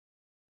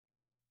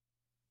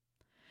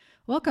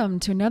Welcome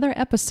to another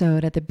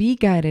episode at the Be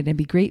Guided and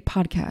Be Great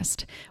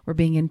podcast, where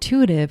being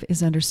intuitive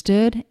is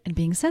understood and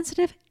being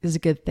sensitive is a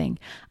good thing.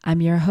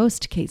 I'm your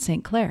host, Kate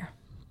St. Clair.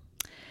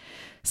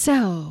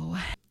 So,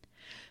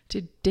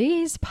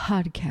 today's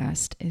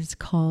podcast is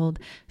called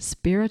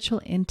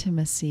Spiritual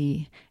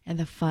Intimacy and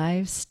the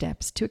 5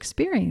 Steps to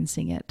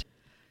Experiencing It.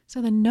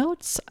 So the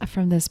notes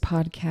from this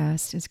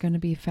podcast is going to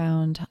be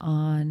found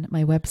on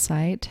my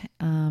website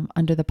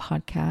under the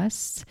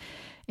podcasts.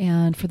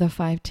 And for the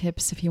 5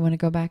 tips, if you want to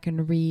go back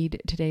and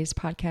read today's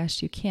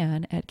podcast, you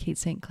can at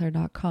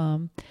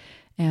katestclair.com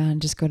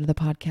and just go to the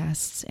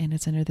podcasts, and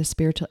it's under the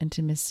spiritual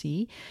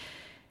intimacy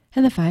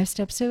and the 5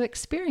 steps to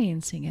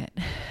experiencing it.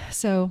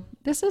 So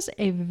this is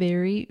a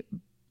very,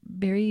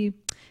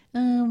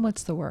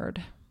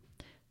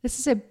 This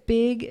is a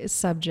big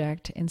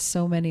subject in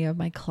so many of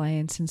my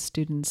clients and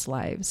students'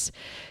 lives.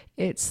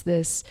 It's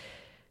this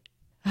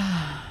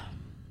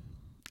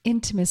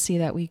intimacy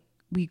that we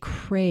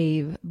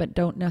crave, but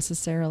don't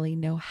necessarily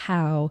know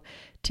how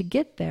to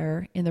get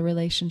there in the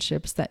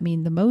relationships that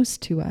mean the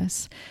most to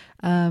us.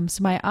 So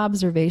my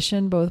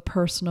observation, both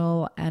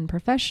personal and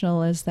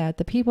professional, is that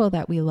the people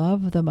that we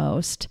love the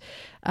most,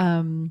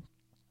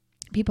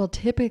 people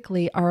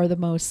typically are the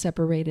most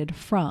separated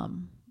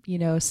from,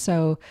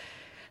 so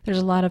there's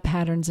a lot of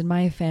patterns in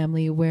my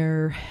family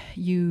where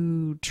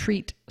you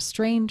treat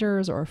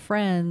strangers or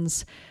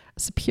friends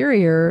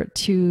superior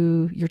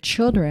to your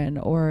children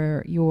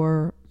or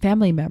your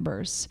family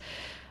members.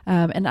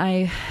 And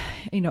I,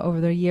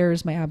 over the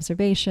years, my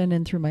observation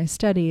and through my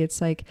study, it's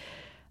like,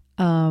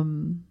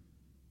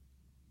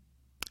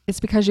 it's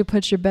because you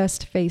put your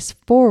best face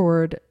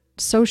forward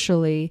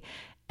socially.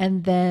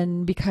 And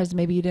then because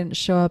maybe you didn't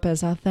show up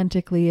as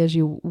authentically as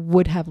you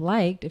would have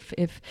liked,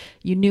 if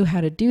you knew how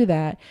to do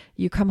that,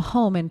 you come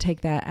home and take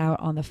that out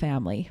on the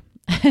family.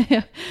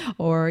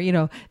 Or,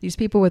 these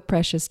people with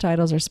precious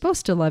titles are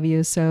supposed to love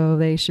you, so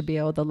they should be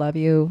able to love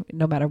you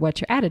no matter what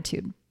your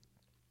attitude.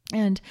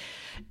 And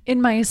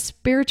in my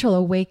spiritual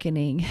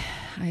awakening,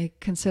 I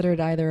considered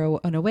either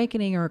an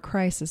awakening or a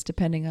crisis,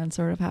 depending on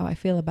sort of how I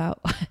feel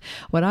about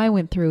what I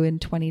went through in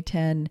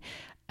 2010.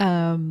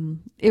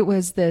 It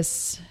was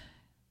this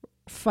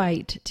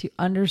fight to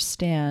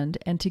understand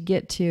and to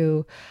get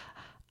to,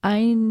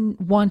 I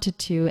wanted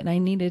to and I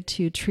needed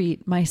to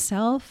treat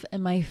myself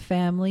and my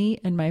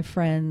family and my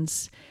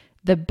friends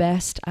the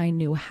best I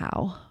knew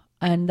how.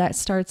 And that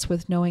starts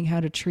with knowing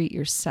how to treat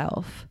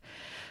yourself.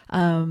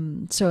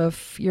 So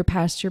if you're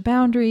past your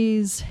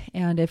boundaries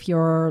and if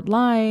you're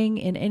lying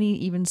in any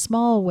even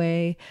small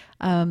way,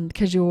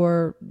 because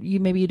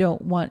maybe you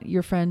don't want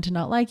your friend to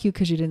not like you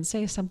because you didn't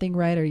say something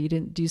right or you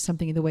didn't do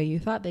something the way you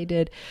thought they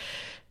did,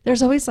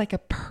 there's always like a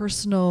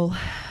personal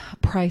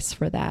price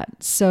for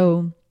that.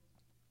 So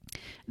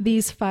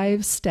these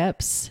 5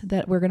 steps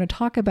that we're going to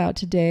talk about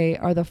today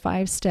are the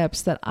 5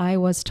 steps that I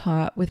was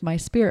taught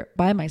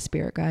by my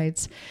spirit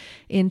guides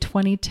in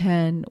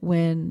 2010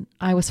 when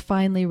I was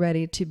finally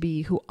ready to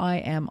be who I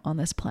am on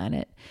this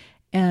planet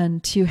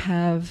and to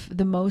have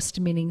the most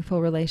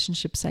meaningful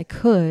relationships I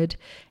could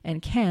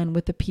and can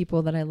with the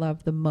people that I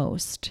love the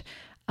most.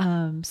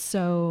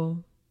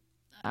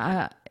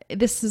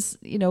 This is,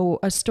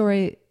 a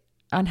story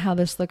on how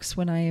this looks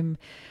when I am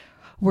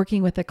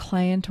working with a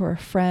client or a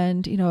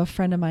friend. A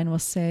friend of mine will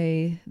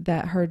say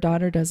that her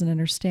daughter doesn't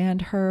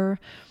understand her.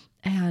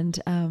 And,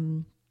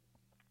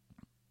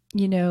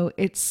 you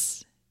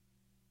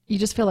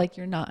just feel like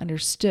you're not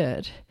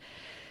understood.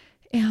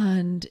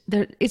 And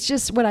it's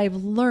just what I've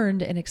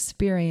learned and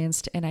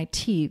experienced, and I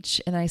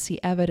teach, and I see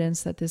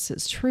evidence that this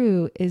is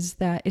true, is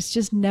that it's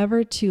just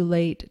never too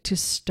late to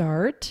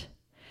start.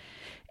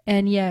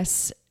 And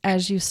yes,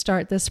 as you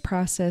start this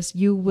process,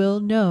 you will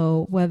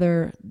know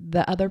whether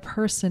the other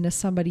person is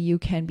somebody you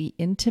can be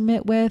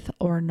intimate with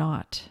or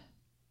not,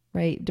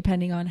 right?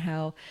 Depending on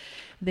how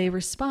they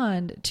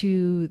respond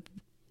to,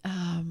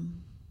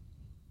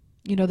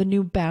 the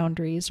new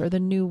boundaries or the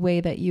new way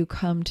that you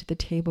come to the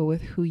table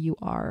with who you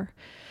are.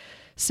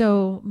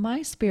 So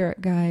my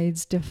spirit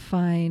guides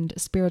defined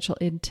spiritual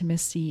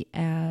intimacy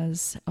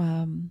as,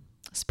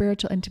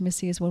 spiritual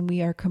intimacy is when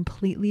we are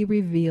completely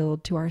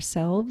revealed to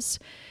ourselves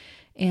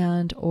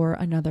and or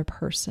another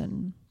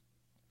person.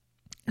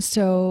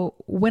 So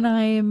when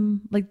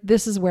I'm like,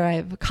 this is where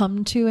I've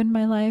come to in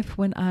my life.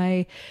 When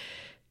I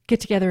get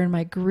together in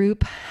my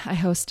group, I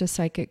host a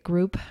psychic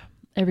group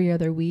every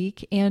other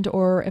week, and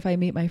or if I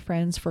meet my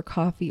friends for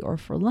coffee or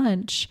for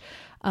lunch,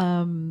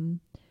 I'm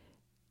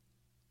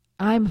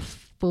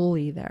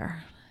fully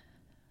there.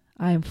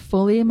 I'm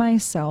fully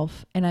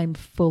myself and I'm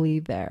fully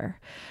there.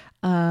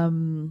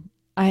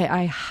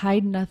 I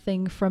hide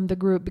nothing from the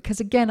group because,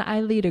 again,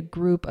 I lead a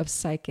group of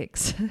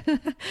psychics.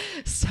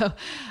 So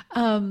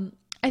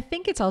I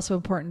think it's also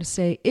important to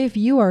say, if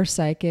you are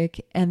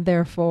psychic, and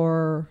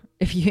therefore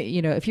if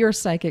if you're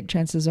psychic,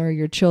 chances are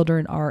your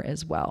children are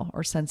as well,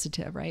 or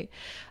sensitive, right?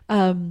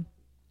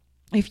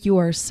 If you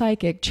are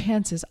psychic,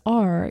 chances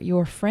are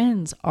your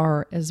friends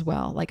are as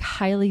well, like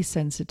highly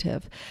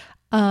sensitive.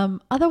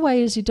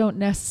 Otherwise, you don't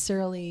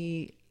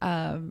necessarily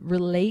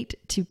relate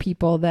to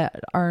people that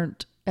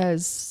aren't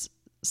as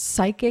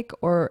psychic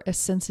or as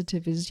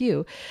sensitive as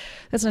you.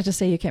 That's not to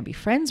say you can't be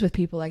friends with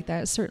people like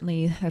that.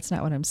 Certainly that's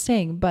not what I'm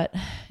saying, but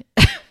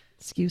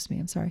excuse me,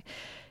 I'm sorry.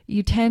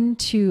 You tend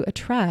to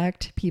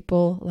attract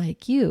people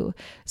like you.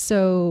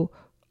 So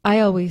I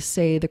always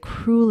say the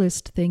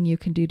cruelest thing you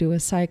can do to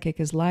a psychic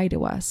is lie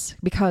to us,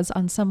 because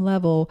on some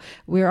level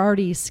we're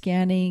already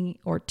scanning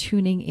or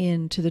tuning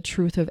in to the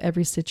truth of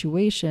every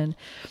situation.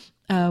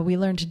 We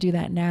learn to do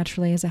that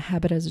naturally as a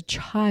habit as a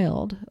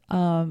child.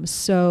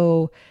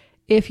 So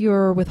if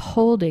you're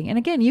withholding, and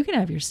again, you can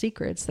have your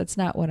secrets. That's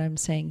not what I'm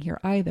saying here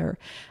either.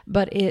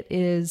 But it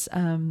is,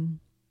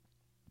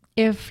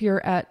 if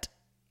you're at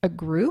a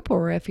group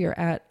or if you're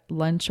at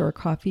lunch or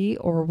coffee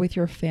or with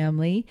your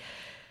family,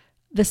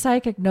 the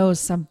psychic knows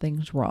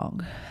something's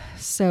wrong.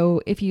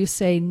 So if you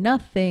say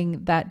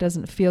nothing, that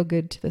doesn't feel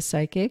good to the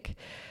psychic.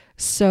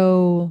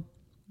 So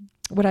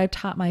what I've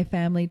taught my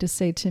family to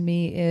say to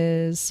me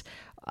is,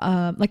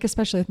 like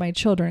especially with my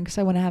children, because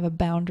I want to have a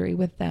boundary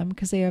with them,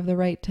 because they have the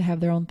right to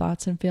have their own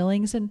thoughts and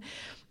feelings, and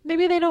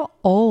maybe they don't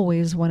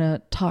always want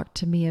to talk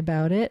to me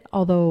about it,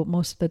 although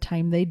most of the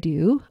time they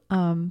do.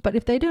 But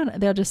if they don't,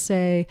 they'll just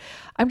say,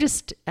 I'm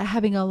just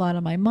having a lot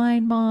on my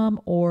mind, Mom,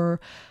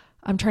 or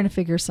I'm trying to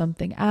figure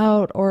something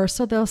out. Or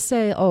so they'll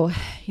say, oh,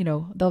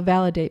 they'll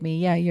validate me.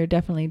 Yeah, you're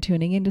definitely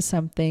tuning into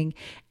something.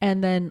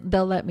 And then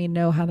they'll let me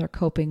know how they're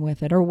coping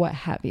with it or what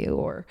have you.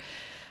 Or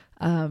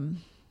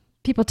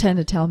people tend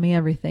to tell me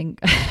everything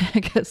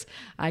because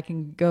I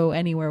can go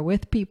anywhere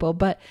with people,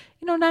 but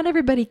not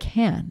everybody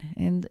can.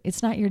 And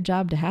it's not your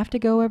job to have to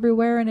go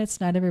everywhere. And it's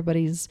not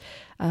everybody's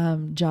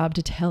job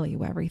to tell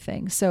you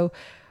everything. So,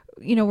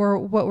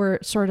 what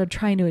we're sort of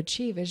trying to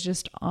achieve is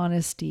just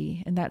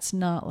honesty. And that's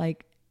not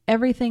like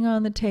everything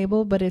on the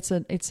table, but it's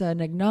an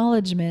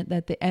acknowledgement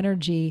that the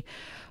energy,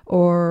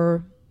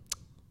 or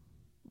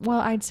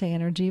I'd say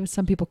energy,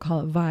 some people call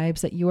it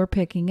vibes, that you are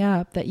picking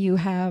up, that you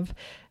have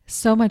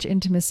so much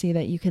intimacy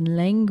that you can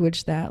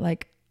language that,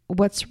 like,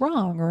 what's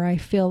wrong, or I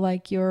feel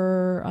like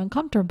you're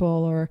uncomfortable,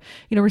 or,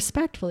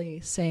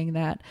 respectfully saying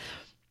that.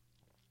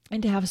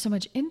 And to have so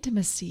much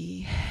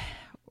intimacy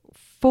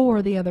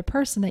for the other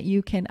person that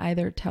you can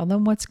either tell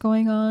them what's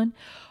going on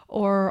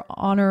or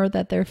honor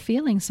that they're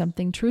feeling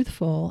something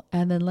truthful,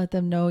 and then let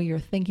them know you're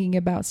thinking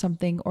about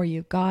something, or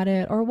you got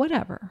it, or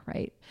whatever,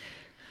 right?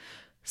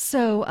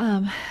 So,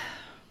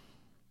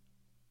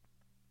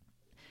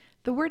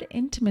 the word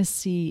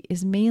intimacy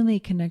is mainly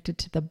connected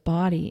to the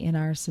body in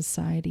our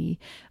society,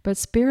 but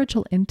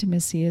spiritual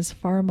intimacy is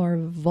far more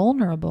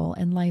vulnerable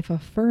and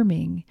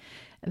life-affirming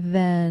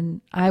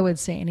than, I would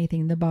say,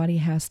 anything the body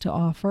has to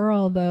offer,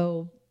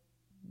 although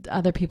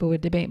other people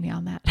would debate me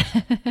on that.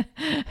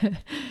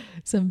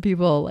 Some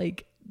people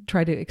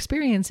try to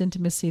experience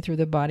intimacy through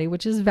the body,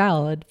 which is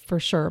valid for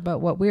sure, but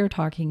what we're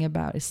talking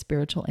about is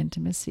spiritual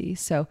intimacy.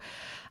 So,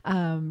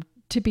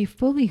 to be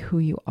fully who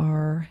you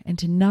are, and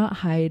to not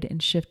hide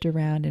and shift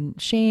around in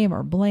shame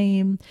or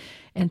blame,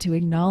 and to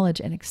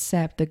acknowledge and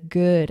accept the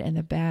good and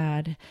the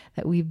bad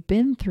that we've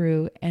been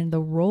through and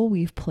the role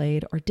we've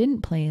played or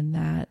didn't play in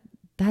that.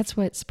 That's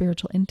what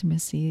spiritual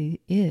intimacy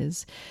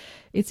is.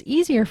 It's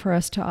easier for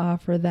us to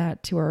offer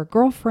that to our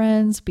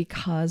girlfriends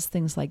because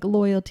things like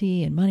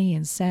loyalty and money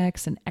and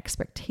sex and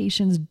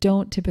expectations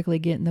don't typically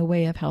get in the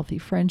way of healthy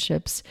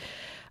friendships.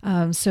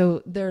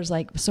 So there's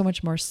so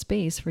much more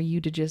space for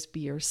you to just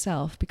be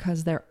yourself,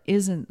 because there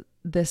isn't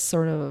this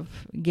sort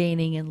of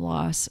gaining and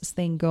loss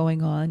thing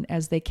going on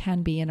as they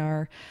can be in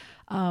our,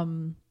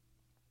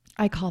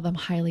 I call them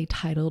highly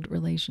titled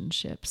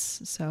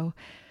relationships. So,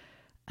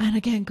 and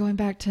again, going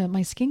back to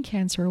my skin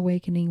cancer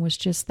awakening was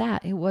just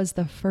that. It was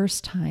the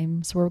first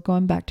time. So we're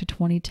going back to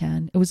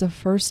 2010. It was the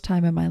first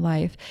time in my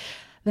life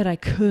that I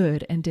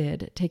could and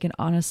did take an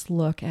honest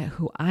look at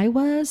who I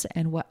was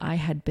and what I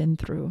had been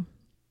through.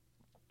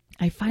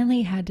 I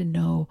finally had to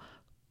know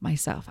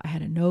myself. I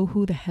had to know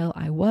who the hell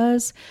I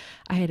was.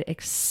 I had to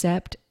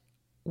accept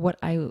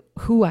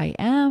who I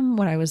am,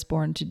 what I was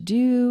born to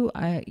do.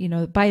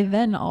 By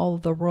then all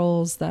the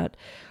roles that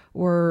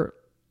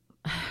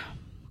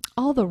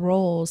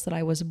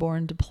I was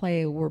born to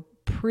play were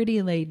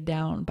pretty laid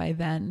down by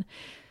then.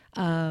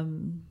 So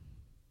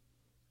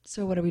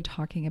what are we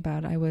talking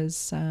about? I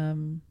was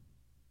 30s,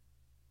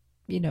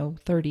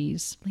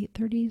 late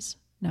 30s?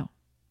 No.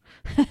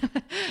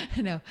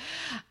 No.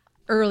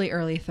 Early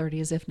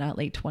 30s, if not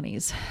late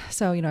 20s.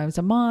 So, I was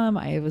a mom,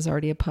 I was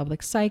already a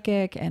public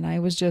psychic, and I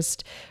was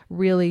just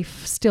really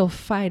still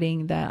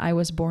fighting that I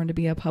was born to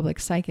be a public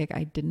psychic.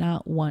 I did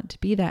not want to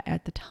be that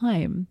at the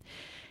time.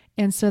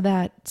 And so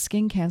that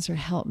skin cancer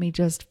helped me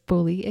just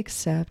fully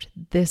accept,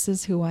 this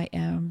is who I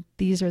am.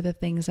 These are the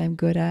things I'm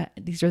good at.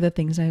 These are the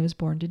things I was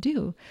born to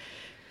do.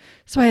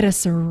 So I had to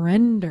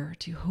surrender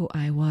to who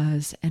I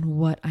was and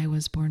what I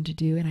was born to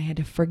do. And I had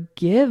to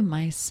forgive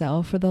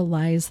myself for the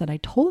lies that I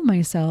told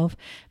myself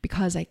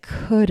because I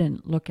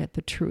couldn't look at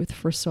the truth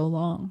for so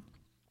long.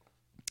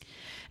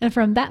 And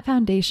from that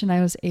foundation,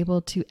 I was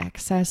able to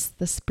access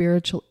the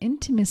spiritual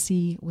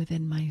intimacy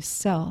within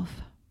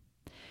myself.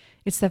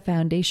 It's the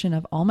foundation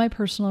of all my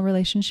personal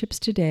relationships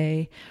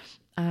today.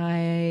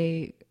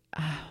 I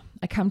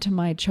come to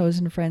my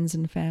chosen friends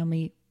and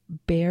family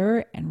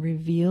bare and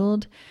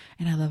revealed,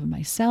 and I love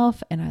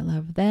myself and I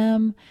love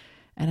them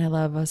and I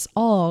love us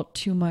all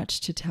too much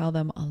to tell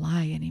them a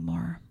lie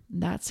anymore.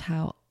 That's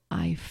how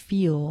I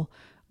feel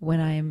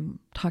when I'm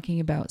talking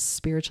about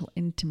spiritual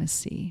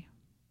intimacy.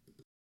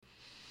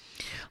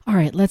 All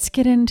right, let's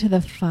get into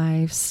the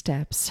 5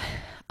 steps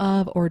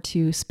of or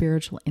to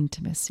spiritual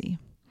intimacy.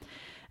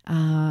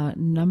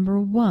 Number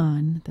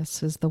 1,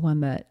 this is the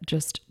one that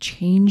just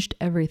changed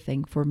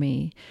everything for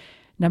me.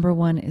 Number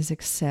 1 is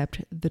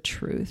accept the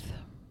truth.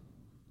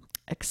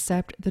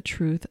 Accept the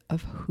truth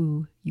of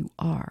who you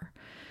are.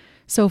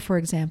 So, for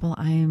example,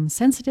 I'm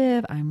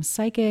sensitive, I'm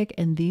psychic,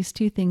 and these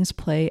 2 things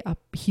play a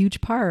huge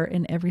part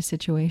in every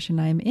situation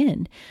I'm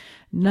in.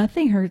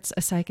 Nothing hurts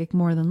a psychic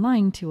more than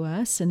lying to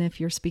us. And if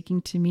you're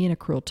speaking to me in a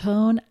cruel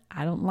tone,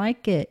 I don't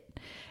like it.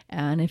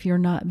 And if you're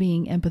not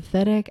being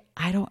empathetic,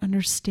 I don't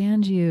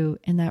understand you,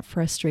 and that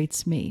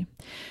frustrates me.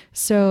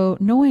 So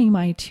knowing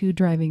my 2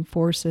 driving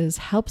forces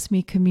helps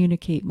me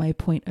communicate my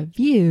point of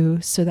view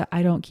so that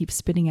I don't keep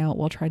spitting out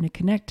while trying to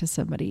connect to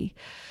somebody.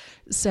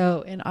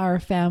 So in our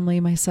family,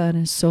 my son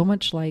is so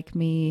much like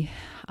me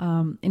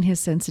in his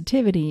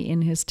sensitivity,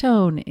 in his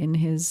tone, in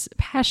his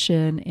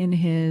passion,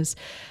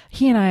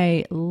 he and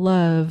I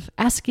love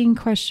asking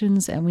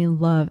questions and we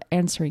love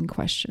answering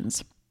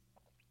questions.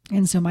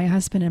 And so my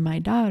husband and my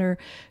daughter,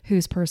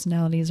 whose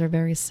personalities are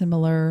very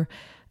similar,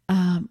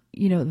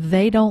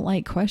 they don't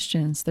like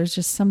questions. There's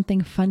just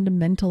something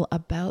fundamental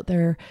about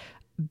their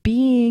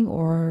being,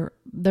 or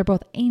they're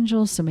both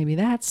angels, so maybe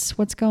that's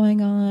what's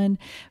going on.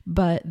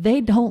 But they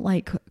don't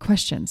like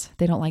questions.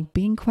 They don't like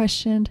being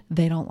questioned.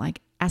 They don't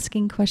like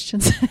asking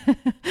questions.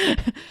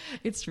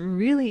 It's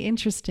really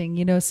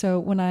interesting,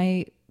 so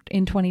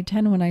in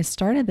 2010, when I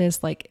started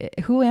this, like,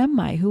 who am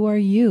I? Who are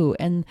you?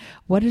 And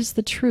what is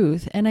the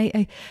truth? And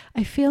I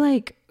feel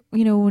like,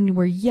 when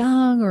we're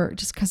young, or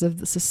just because of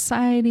the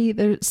society,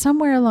 there's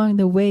somewhere along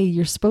the way,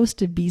 you're supposed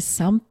to be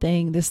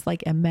something, this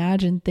like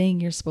imagined thing.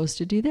 You're supposed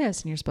to do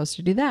this and you're supposed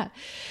to do that.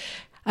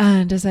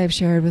 And as I've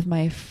shared with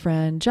my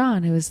friend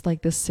John, who was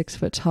like this 6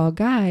 foot tall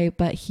guy,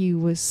 but he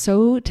was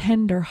so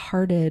tender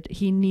hearted.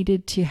 He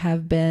needed to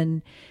have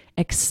been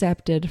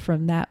accepted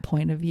from that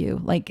point of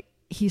view. Like,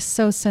 he's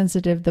so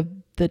sensitive. The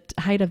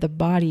height of the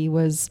body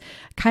was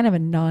kind of a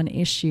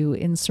non-issue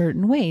in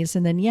certain ways.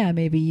 And then,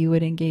 maybe you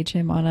would engage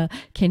him on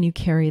can you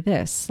carry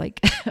this?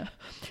 Like,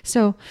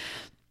 so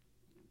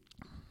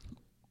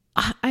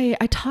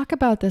I talk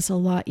about this a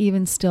lot,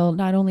 even still,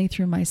 not only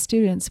through my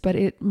students, but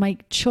my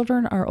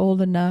children are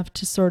old enough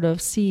to sort of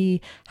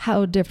see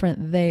how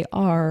different they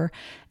are.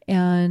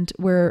 And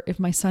where if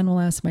my son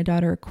will ask my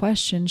daughter a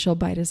question, she'll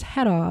bite his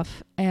head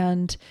off.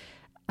 And,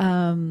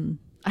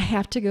 I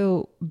have to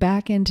go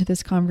back into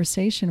this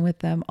conversation with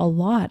them a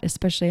lot,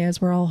 especially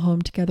as we're all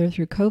home together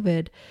through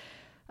COVID.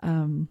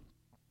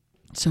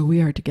 So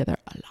we are together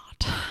a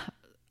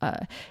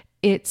lot.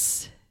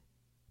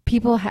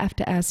 People have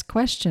to ask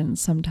questions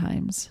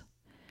sometimes.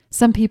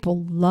 Some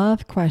people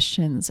love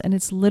questions, and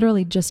it's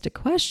literally just a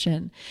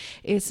question.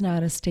 It's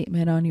not a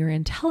statement on your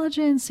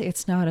intelligence.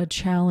 It's not a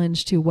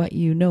challenge to what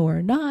you know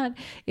or not.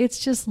 It's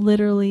just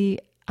literally,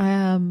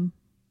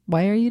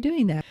 why are you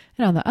doing that?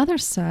 And on the other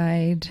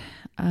side,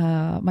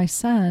 my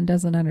son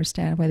doesn't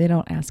understand why they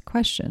don't ask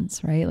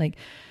questions, right? Like,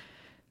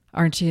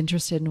 aren't you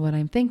interested in what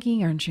I'm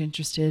thinking? Aren't you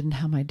interested in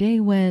how my day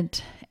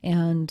went?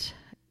 And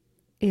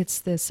it's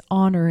this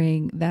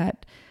honoring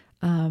that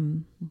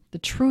the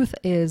truth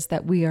is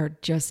that we are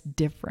just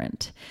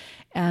different.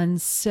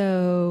 And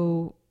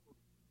so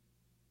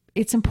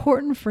it's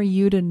important for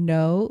you to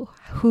know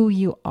who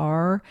you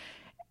are.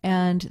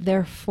 And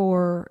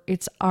therefore,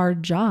 it's our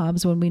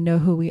jobs, when we know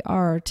who we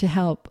are, to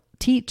help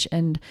teach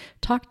and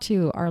talk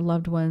to our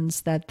loved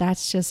ones that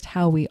that's just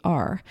how we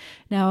are.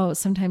 Now,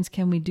 sometimes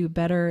can we do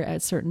better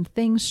at certain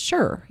things?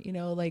 Sure.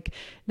 Like,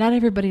 not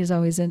everybody is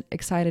always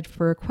excited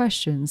for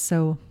questions.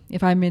 So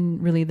if I'm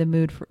in really the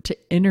mood to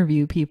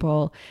interview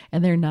people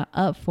and they're not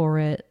up for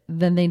it,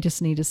 then they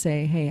just need to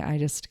say, hey,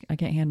 I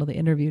can't handle the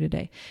interview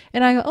today.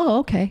 And I go, oh,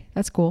 okay,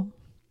 that's cool.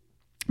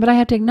 But I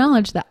have to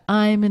acknowledge that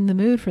I'm in the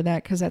mood for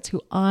that because that's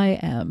who I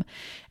am.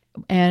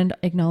 And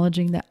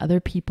acknowledging that other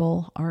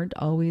people aren't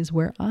always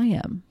where I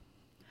am.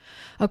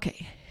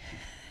 Okay.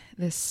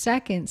 The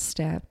second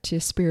step to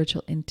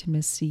spiritual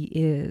intimacy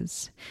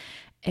is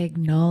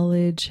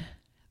acknowledge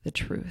the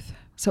truth.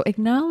 So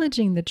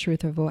acknowledging the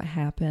truth of what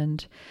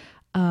happened.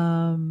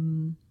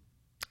 So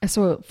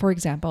for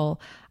example,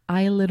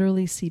 I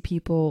literally see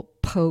people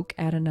poke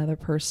at another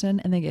person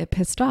and they get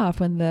pissed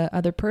off when the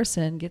other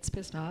person gets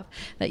pissed off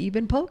that you've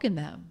been poking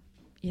them.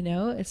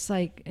 It's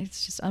like,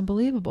 it's just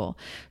unbelievable.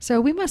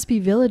 So we must be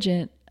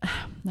vigilant,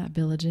 not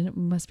vigilant.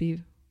 We must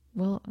be,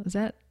 is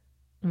that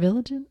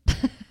vigilant?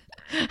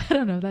 I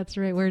don't know if that's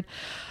the right word.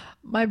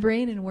 My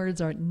brain and words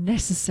aren't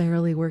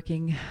necessarily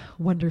working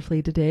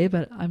wonderfully today,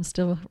 but I'm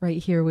still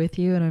right here with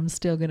you and I'm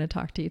still going to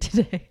talk to you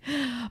today.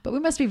 But we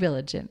must be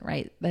vigilant,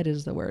 right? That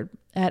is the word,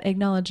 at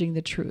acknowledging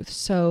the truth.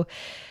 So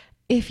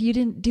if you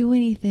didn't do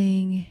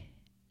anything,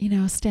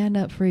 stand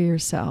up for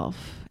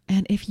yourself.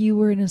 And if you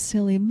were in a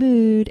silly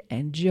mood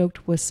and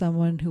joked with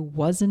someone who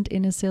wasn't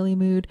in a silly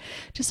mood,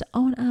 just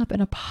own up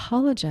and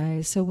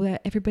apologize so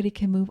that everybody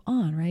can move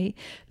on, right?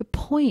 The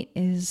point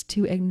is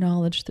to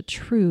acknowledge the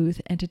truth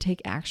and to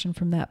take action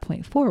from that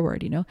point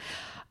forward.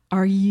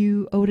 Are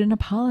you owed an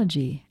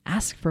apology?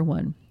 Ask for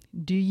one.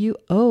 Do you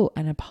owe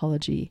an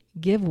apology?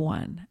 Give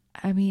one.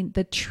 I mean,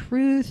 the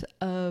truth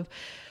of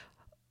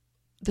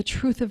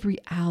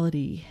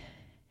reality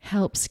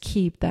helps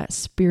keep that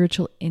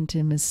spiritual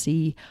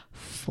intimacy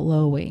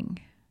flowing.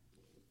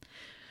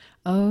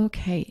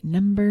 Okay,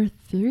 number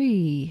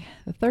 3.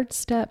 The third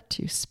step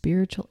to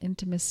spiritual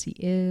intimacy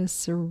is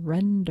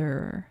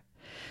surrender.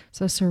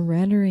 So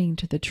surrendering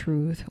to the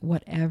truth,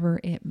 whatever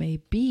it may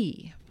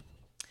be.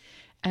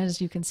 As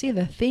you can see,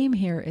 the theme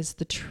here is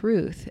the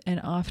truth,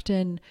 and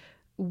often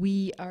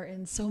we are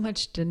in so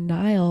much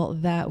denial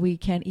that we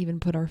can't even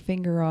put our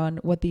finger on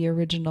what the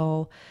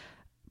original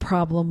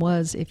problem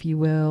was, if you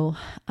will.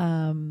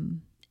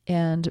 And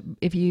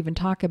if you even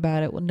talk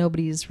about it, well,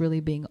 nobody's really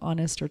being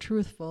honest or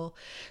truthful.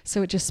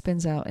 So it just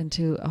spins out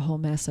into a whole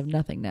mess of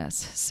nothingness.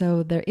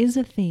 So there is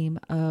a theme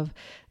and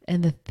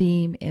the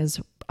theme is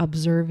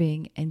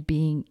observing and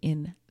being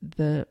in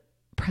the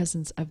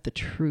presence of the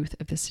truth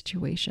of the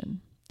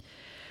situation.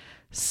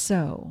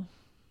 So,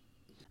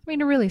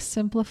 to really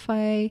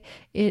simplify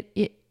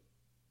it,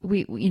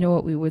 we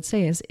what we would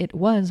say is it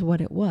was what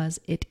it was.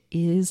 It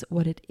is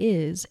what it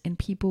is. And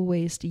people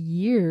waste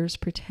years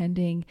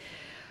pretending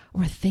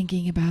or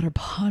thinking about or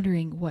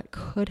pondering what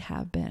could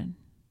have been.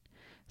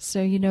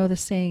 So the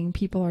saying,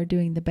 people are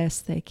doing the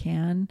best they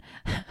can.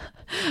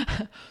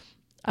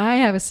 I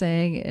have a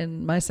saying,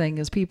 and my saying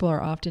is people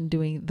are often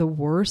doing the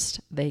worst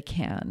they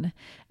can.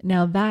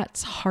 Now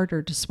that's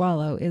harder to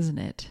swallow, isn't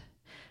it?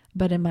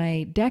 But in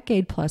my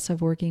decade plus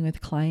of working with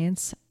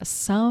clients,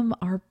 some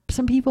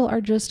people are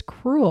just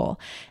cruel,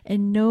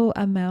 and no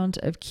amount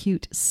of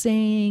cute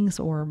sayings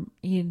or,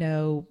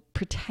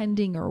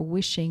 pretending or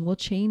wishing will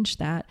change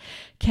that.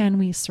 Can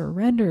we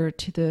surrender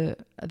to the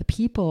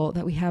people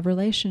that we have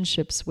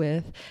relationships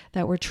with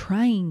that we're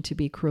trying to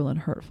be cruel and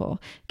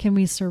hurtful? Can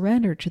we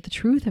surrender to the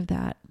truth of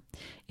that?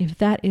 If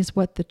that is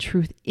what the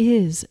truth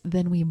is,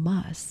 then we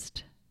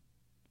must,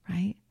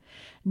 right?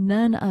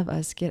 None of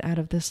us get out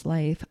of this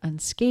life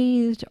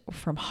unscathed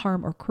from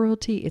harm or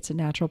cruelty. It's a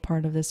natural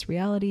part of this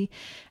reality,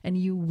 and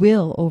you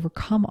will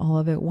overcome all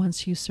of it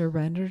once you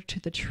surrender to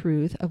the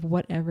truth of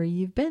whatever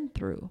you've been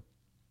through.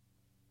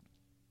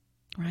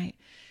 Right?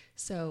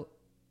 So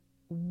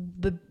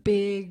the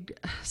big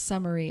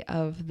summary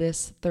of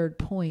this third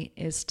point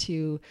is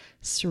to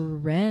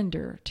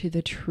surrender to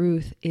the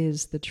truth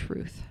is the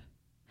truth,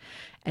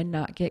 and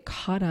not get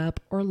caught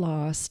up or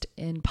lost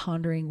in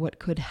pondering what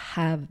could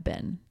have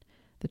been.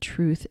 The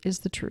truth is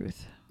the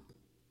truth.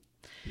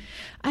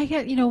 I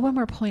get, one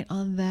more point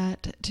on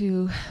that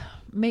to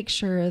make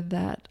sure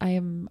that I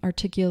am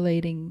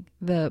articulating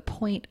the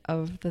point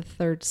of the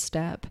third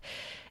step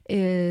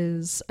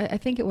is, I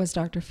think it was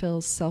Dr.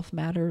 Phil's Self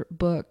Matter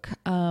book.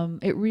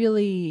 It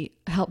really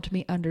helped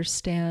me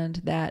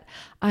understand that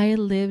I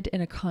lived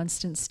in a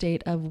constant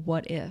state of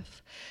what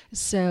if.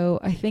 So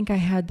I think I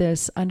had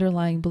this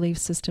underlying belief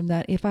system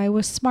that if I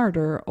was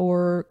smarter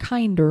or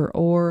kinder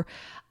or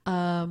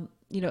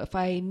if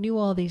I knew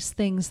all these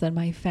things, then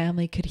my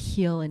family could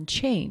heal and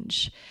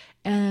change.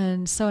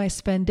 And so I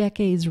spend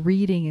decades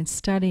reading and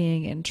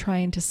studying and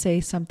trying to say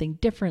something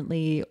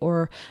differently,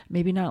 or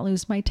maybe not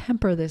lose my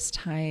temper this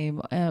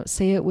time,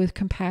 say it with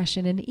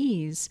compassion and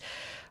ease.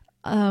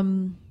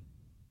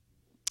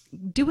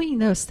 Doing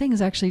those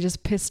things actually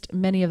just pissed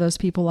many of those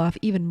people off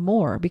even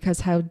more, because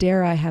how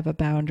dare I have a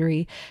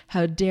boundary?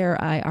 How dare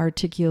I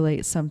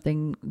articulate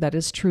something that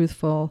is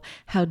truthful?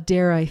 How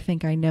dare I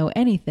think I know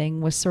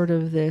anything? Was sort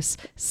of this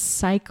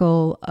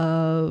cycle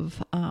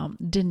of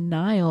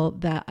denial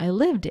that I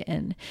lived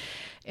in.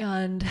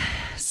 And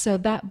so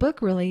that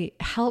book really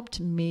helped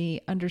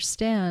me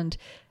understand,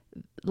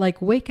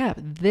 wake up,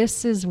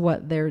 this is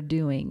what they're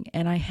doing.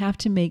 And I have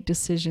to make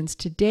decisions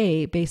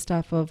today based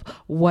off of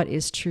what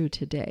is true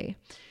today.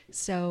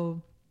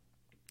 So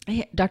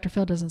Dr.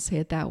 Phil doesn't say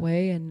it that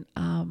way. And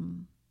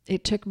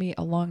it took me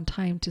a long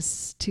time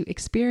to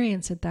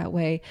experience it that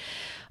way.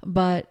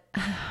 But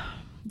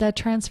that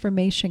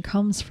transformation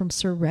comes from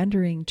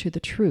surrendering to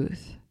the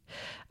truth.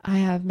 I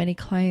have many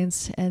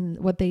clients, and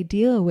what they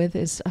deal with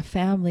is a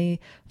family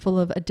full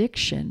of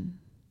addiction.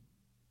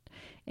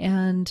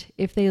 And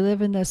if they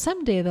live in the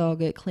someday they'll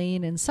get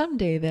clean and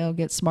someday they'll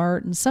get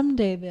smart and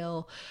someday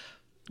they'll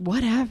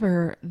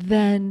whatever,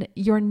 then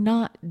you're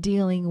not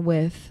dealing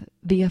with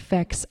the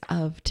effects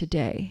of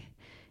today.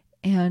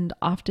 And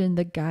often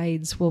the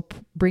guides will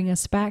bring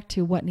us back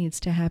to what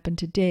needs to happen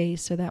today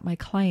so that my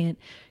client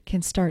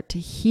can start to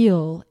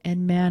heal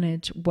and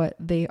manage what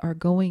they are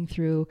going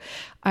through,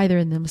 either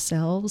in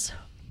themselves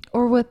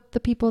or with the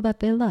people that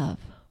they love.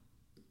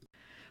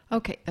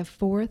 Okay, the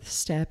fourth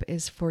step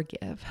is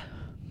forgive.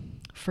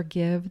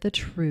 Forgive the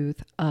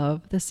truth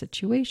of the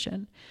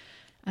situation.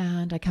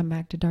 And I come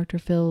back to Dr.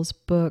 Phil's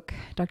book.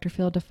 Dr.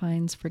 Phil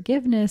defines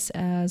forgiveness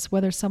as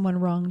whether someone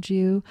wronged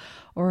you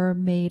or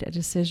made a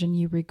decision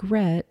you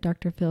regret.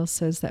 Dr. Phil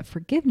says that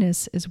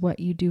forgiveness is what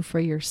you do for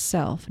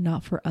yourself,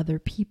 not for other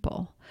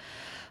people.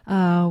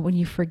 When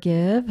you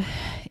forgive,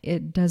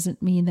 it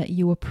doesn't mean that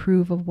you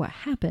approve of what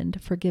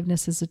happened.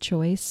 Forgiveness is a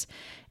choice,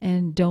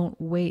 and don't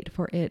wait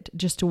for it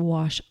just to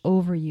wash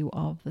over you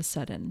all of a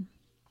sudden.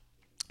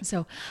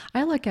 So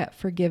I look at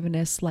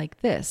forgiveness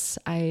like this.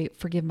 I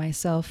forgive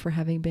myself for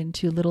having been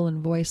too little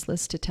and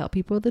voiceless to tell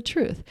people the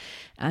truth.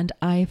 And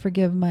I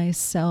forgive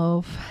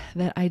myself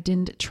that I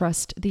didn't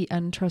trust the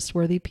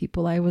untrustworthy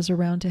people I was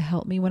around to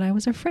help me when I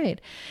was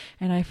afraid.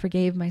 And I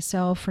forgave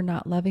myself for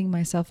not loving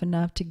myself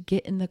enough to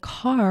get in the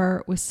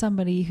car with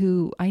somebody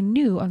who I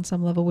knew on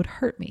some level would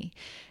hurt me.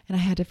 And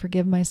I had to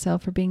forgive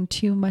myself for being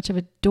too much of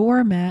a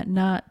doormat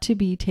not to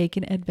be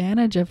taken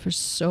advantage of for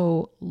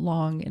so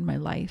long in my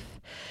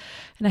life.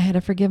 And I had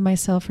to forgive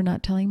myself for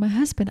not telling my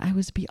husband I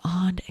was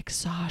beyond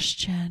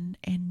exhaustion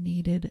and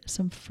needed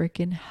some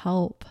freaking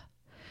help.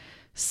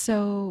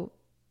 So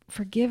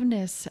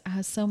forgiveness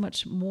has so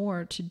much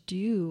more to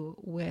do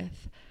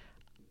with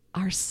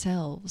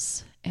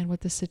ourselves and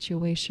what the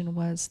situation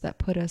was that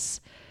put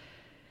us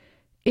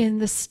in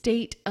the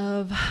state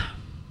of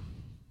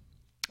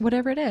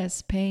whatever it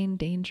is, pain,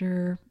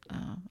 danger,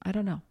 I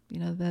don't know.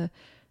 You know, the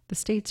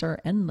states are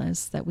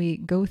endless that we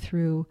go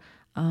through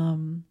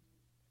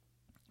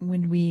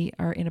when we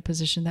are in a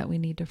position that we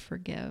need to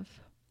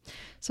forgive.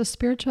 So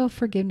spiritual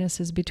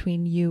forgiveness is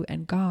between you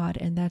and God,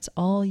 and that's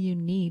all you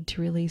need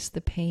to release the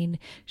pain,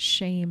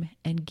 shame,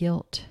 and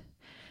guilt.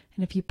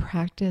 And if you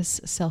practice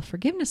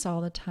self-forgiveness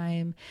all the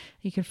time,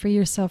 you can free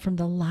yourself from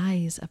the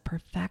lies of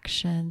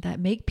perfection that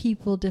make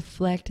people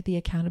deflect the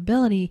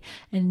accountability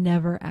and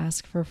never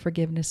ask for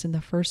forgiveness in the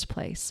first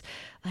place.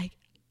 Like,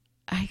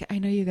 I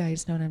know you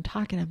guys know what I'm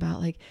talking about.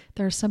 Like,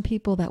 there are some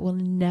people that will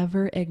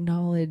never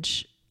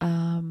acknowledge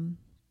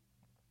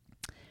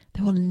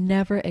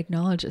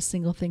a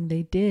single thing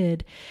they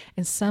did.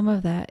 And some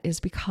of that is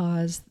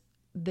because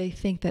they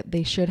think that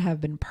they should have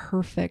been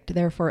perfect.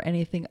 Therefore,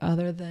 anything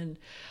other than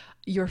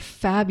you're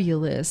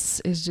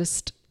fabulous is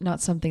just not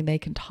something they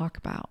can talk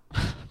about.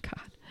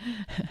 God.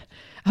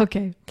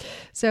 Okay.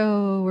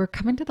 So we're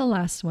coming to the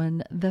last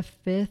one. The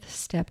fifth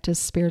step to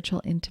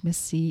spiritual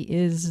intimacy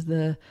is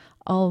the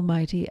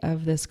almighty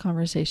of this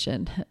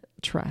conversation.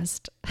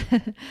 Trust.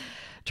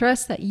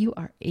 Trust that you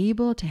are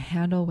able to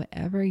handle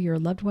whatever your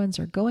loved ones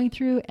are going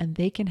through, and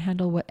they can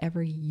handle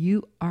whatever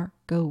you are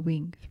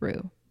going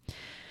through.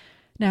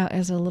 Now,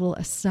 as a little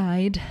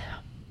aside,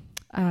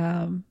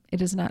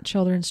 it is not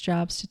children's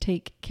jobs to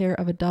take care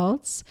of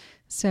adults.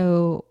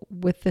 So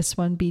with this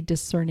one, be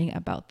discerning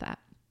about that.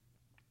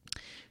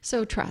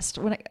 So trust.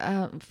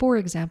 For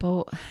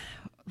example,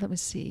 let me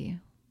see.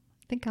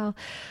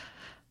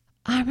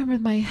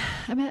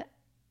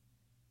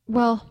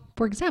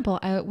 For example,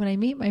 when I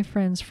meet my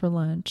friends for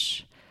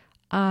lunch,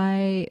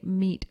 I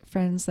meet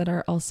friends that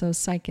are also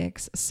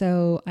psychics.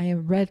 So I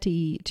am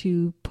ready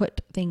to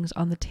put things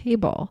on the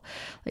table.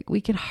 Like, we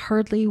can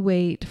hardly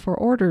wait for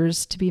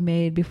orders to be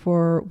made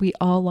before we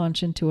all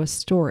launch into a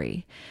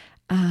story.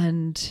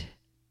 And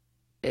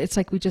it's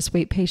like we just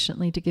wait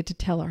patiently to get to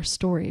tell our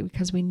story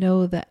because we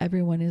know that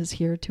everyone is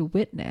here to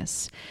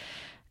witness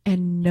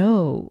and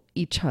know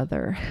each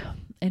other.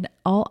 And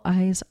all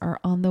eyes are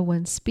on the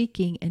one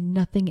speaking and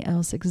nothing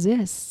else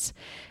exists.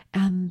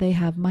 And they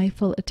have my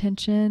full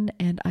attention,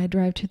 and I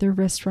drive to the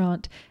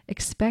restaurant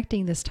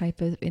expecting this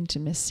type of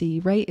intimacy,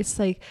 right? It's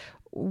like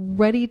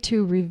ready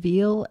to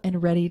reveal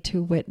and ready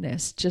to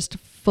witness, just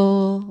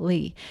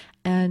fully.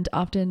 And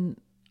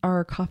often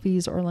our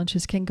coffees or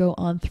lunches can go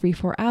on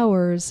 3-4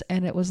 hours.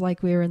 And it was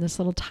like we were in this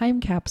little time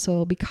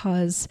capsule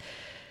because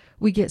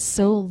we get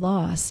so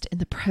lost in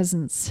the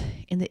presence,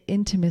 in the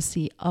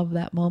intimacy of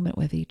that moment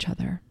with each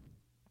other.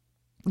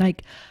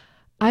 Like,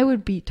 I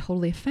would be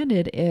totally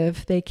offended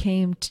if they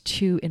came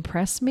to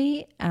impress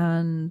me,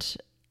 and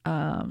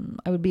I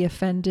would be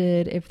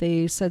offended if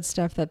they said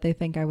stuff that they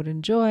think I would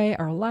enjoy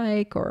or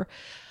like, or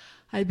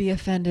I'd be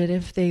offended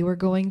if they were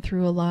going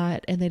through a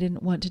lot and they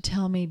didn't want to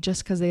tell me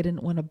just because they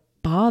didn't want to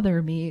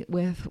bother me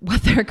with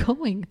what they're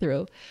going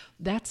through.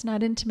 That's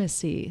not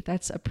intimacy.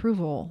 That's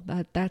approval.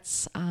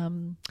 That's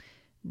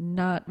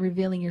not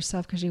revealing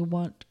yourself because you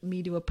want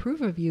me to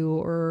approve of you,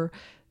 or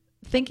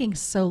thinking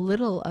so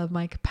little of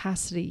my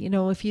capacity. You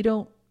know, if you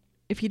don't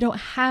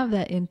have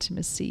that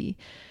intimacy,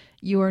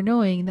 you are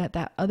knowing that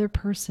that other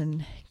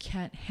person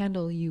can't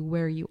handle you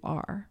where you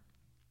are.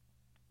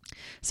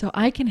 So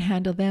I can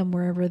handle them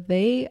wherever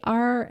they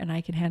are, and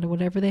I can handle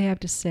whatever they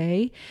have to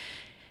say.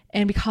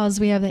 And because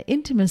we have that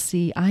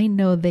intimacy, I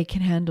know they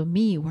can handle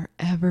me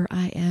wherever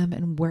I am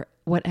and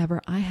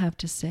whatever I have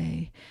to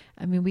say.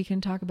 I mean, we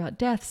can talk about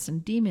deaths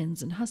and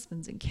demons and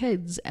husbands and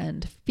kids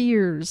and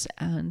fears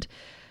and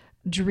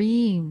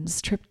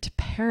dreams, trips to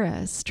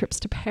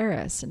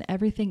Paris, and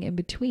everything in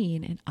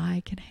between, and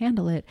I can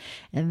handle it.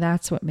 And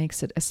that's what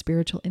makes it a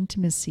spiritual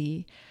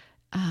intimacy.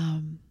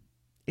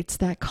 It's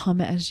that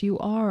come as you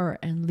are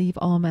and leave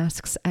all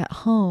masks at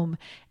home.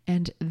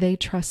 And they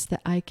trust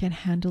that I can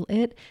handle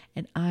it,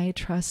 and I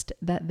trust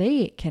that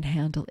they can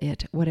handle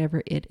it,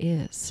 whatever it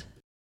is.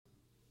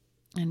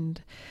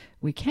 And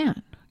we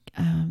can.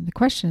 The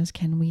question is,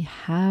 can we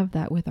have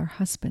that with our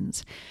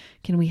husbands?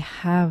 Can we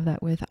have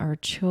that with our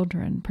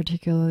children,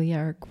 particularly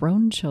our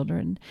grown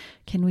children?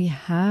 Can we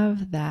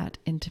have that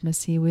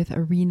intimacy with a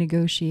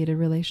renegotiated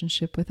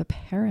relationship with a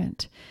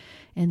parent?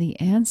 And the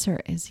answer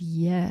is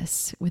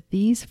yes. With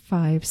these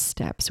 5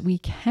 steps, we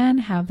can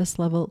have this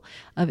level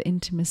of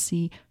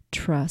intimacy,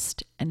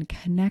 trust, and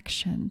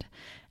connection.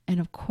 And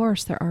of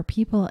course, there are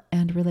people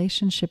and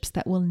relationships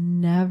that will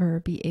never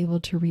be able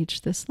to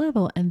reach this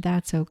level, and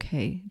that's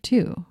okay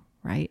too,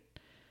 right?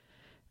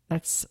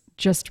 That's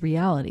just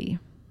reality.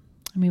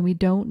 I mean, we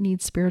don't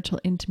need spiritual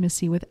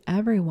intimacy with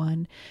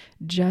everyone,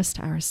 just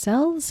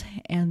ourselves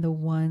and the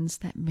ones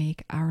that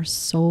make our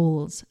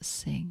souls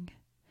sing.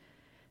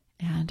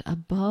 And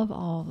above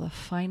all, the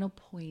final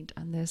point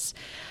on this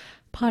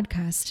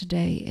podcast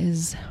today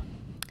is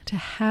to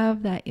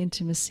have that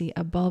intimacy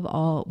above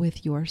all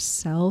with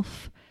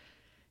yourself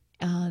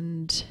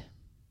and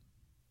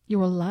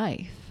your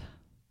life,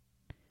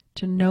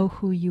 to know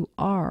who you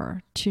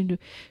are, to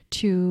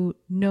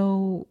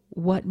know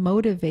what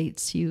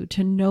motivates you,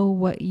 to know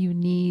what you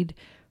need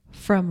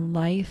from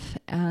life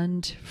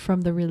and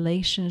from the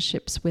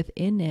relationships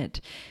within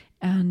it.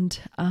 And,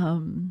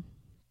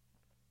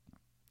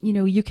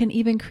 you can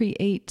even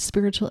create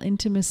spiritual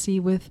intimacy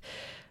with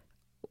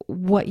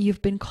what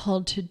you've been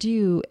called to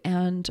do.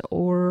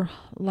 Or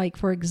like,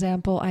 for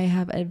example, I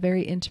have a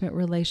very intimate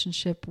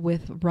relationship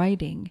with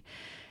writing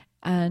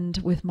and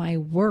with my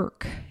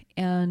work.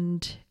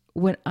 And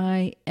when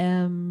I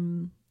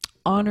am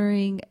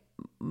honoring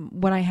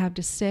what I have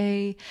to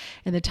say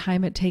and the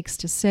time it takes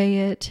to say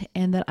it,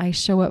 and that I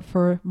show up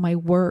for my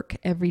work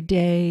every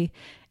day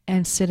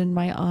and sit in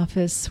my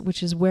office,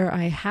 which is where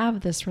I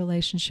have this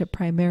relationship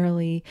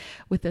primarily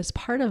with this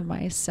part of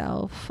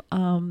myself,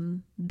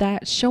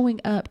 that showing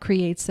up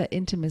creates that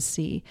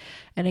intimacy.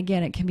 And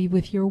again, it can be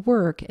with your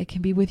work, it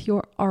can be with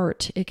your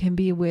art, it can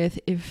be with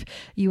if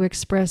you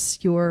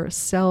express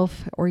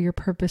yourself or your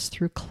purpose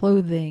through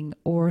clothing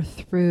or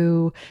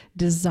through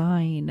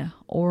design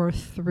or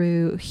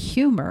through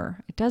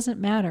humor. It doesn't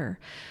matter.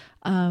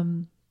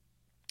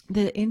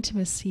 The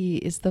intimacy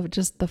is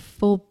just the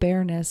full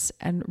bareness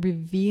and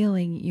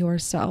revealing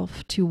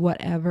yourself to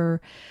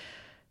whatever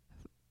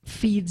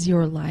feeds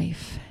your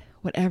life,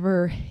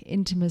 whatever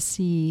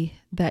intimacy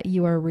that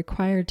you are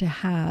required to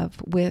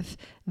have with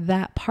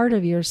that part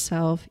of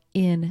yourself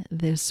in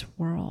this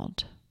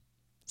world.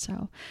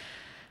 So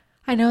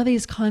I know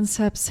these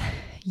concepts,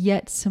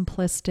 yet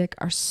simplistic,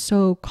 are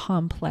so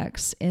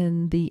complex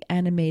in the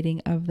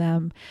animating of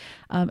them,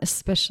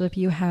 especially if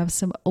you have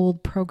some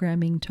old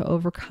programming to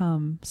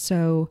overcome.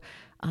 So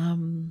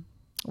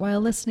while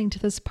listening to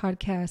this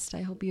podcast,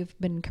 I hope you've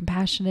been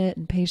compassionate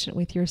and patient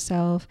with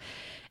yourself.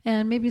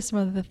 And maybe some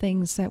of the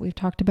things that we've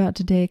talked about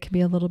today can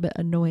be a little bit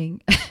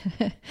annoying.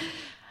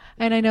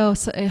 And I know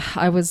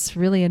I was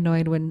really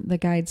annoyed when the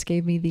guides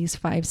gave me these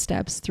 5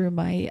 steps through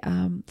my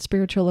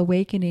spiritual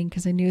awakening,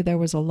 because I knew there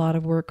was a lot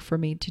of work for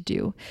me to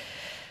do.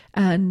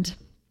 And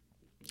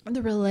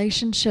the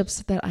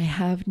relationships that I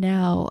have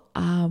now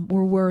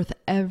were worth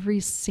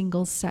every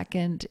single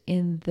second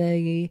in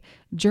the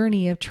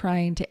journey of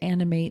trying to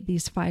animate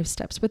these 5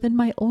 steps within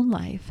my own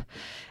life.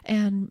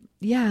 And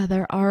yeah,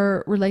 there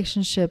are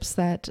relationships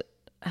that,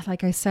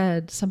 like I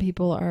said, some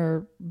people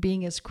are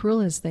being as cruel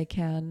as they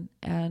can,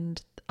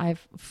 and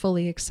I've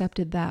fully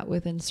accepted that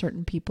within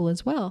certain people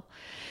as well.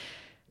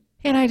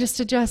 And I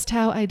just adjust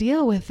how I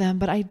deal with them,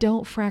 but I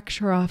don't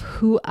fracture off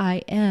who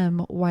I am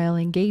while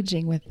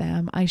engaging with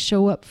them. I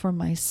show up for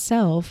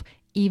myself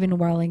even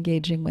while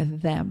engaging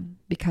with them,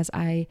 because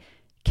I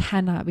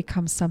cannot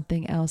become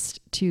something else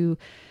to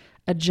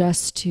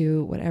adjust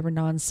to whatever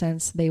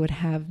nonsense they would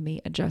have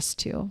me adjust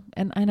to.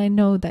 And I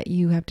know that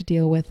you have to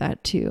deal with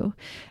that too.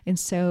 And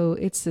so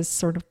it's this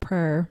sort of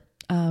prayer.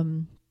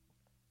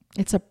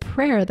 It's a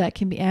prayer that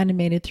can be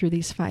animated through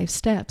these 5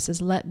 steps,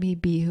 is let me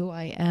be who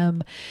I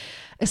am,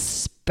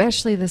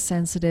 especially the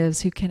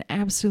sensitives who can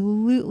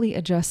absolutely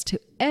adjust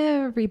to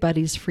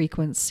everybody's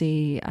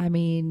frequency. I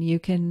mean, you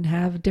can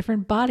have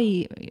different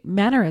body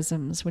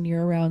mannerisms when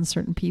you're around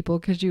certain people,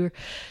 because your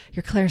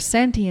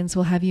clairsentience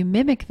will have you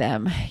mimic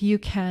them. You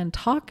can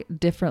talk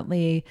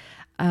differently.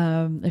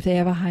 If they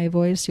have a high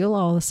voice, you'll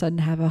all of a sudden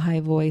have a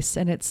high voice,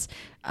 and it's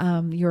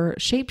you're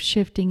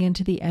shape-shifting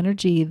into the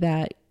energy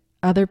that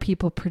other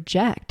people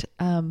project.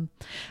 I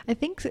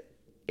think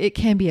it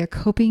can be a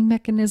coping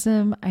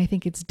mechanism. I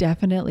think it's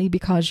definitely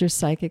because you're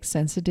psychic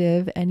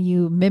sensitive and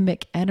you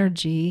mimic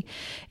energy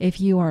if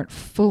you aren't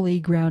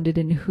fully grounded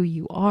in who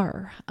you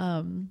are.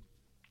 I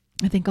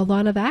think a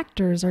lot of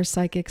actors are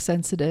psychic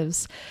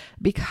sensitives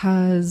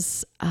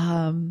because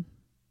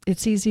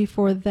It's easy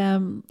for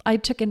them. I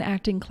took an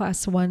acting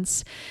class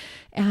once,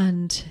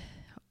 and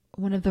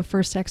one of the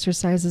first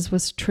exercises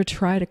was to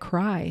try to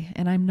cry.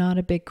 And I'm not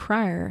a big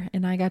crier.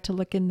 And I got to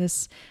look in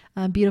this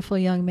beautiful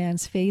young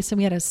man's face, and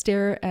we had to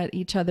stare at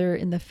each other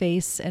in the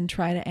face and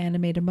try to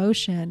animate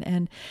emotion.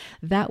 And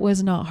that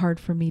was not hard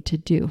for me to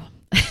do.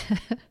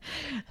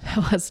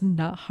 That was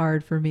not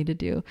hard for me to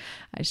do.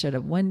 I showed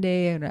up one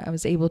day and I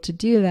was able to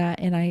do that.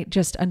 And I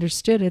just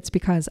understood it's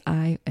because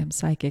I am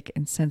psychic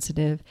and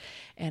sensitive,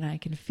 and I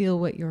can feel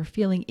what you're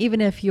feeling.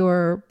 Even if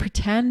you're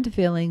pretend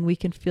feeling, we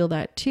can feel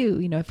that too.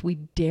 You know, if we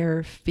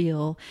dare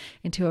feel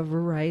into a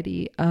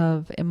variety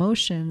of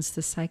emotions,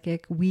 the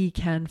psychic, we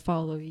can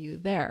follow you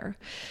there.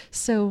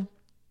 So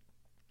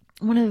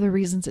one of the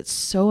reasons it's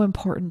so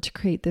important to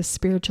create this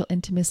spiritual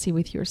intimacy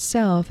with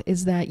yourself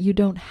is that you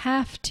don't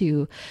have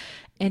to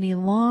any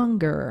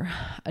longer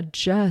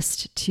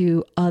adjust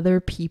to other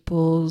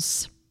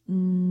people's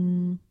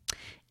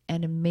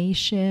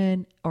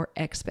animation or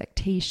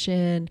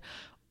expectation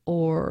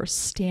or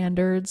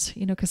standards,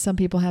 you know, because some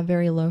people have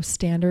very low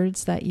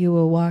standards that you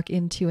will walk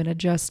into and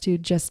adjust to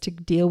just to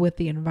deal with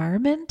the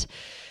environment.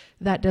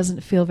 That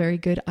doesn't feel very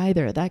good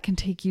either. That can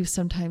take you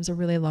sometimes a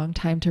really long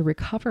time to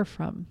recover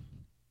from.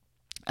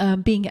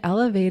 Being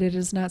elevated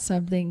is not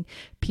something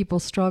people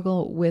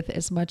struggle with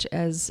as much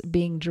as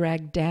being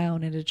dragged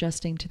down and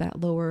adjusting to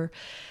that lower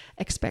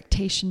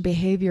expectation,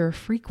 behavior, or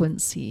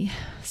frequency.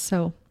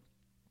 So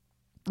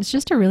it's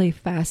just a really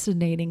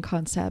fascinating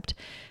concept.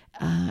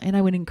 And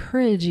I would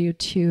encourage you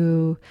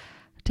to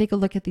take a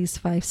look at these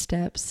 5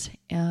 steps.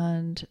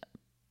 And,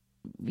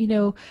 you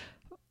know,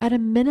 at a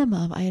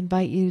minimum, I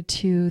invite you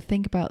to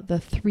think about the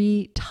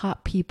 3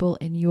 top people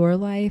in your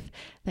life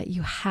that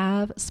you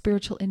have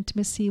spiritual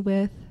intimacy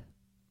with,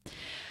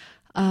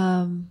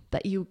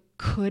 that you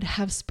could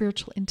have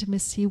spiritual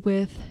intimacy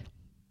with.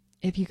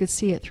 If you could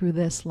see it through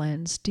this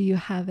lens, do you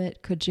have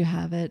it? Could you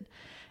have it?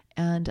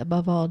 And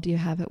above all, do you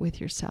have it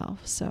with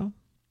yourself? So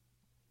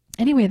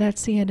anyway,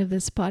 that's the end of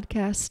this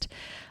podcast.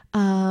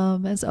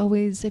 As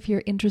always, if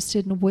you're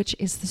interested in which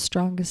is the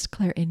strongest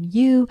Claire in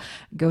you,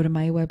 go to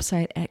my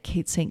website at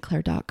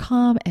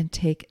katestclair.com and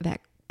take that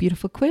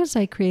beautiful quiz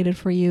I created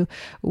for you.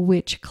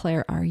 Which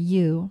Claire are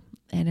you?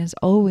 And as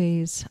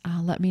always,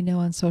 let me know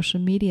on social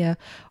media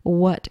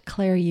what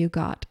Claire you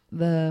got.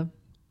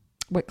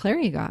 What Claire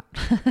you got.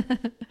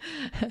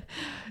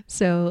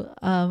 So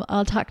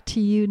I'll talk to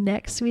you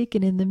next week.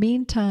 And in the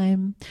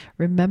meantime,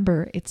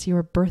 remember, it's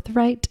your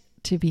birthright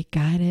to be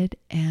guided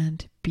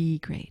and be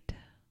great.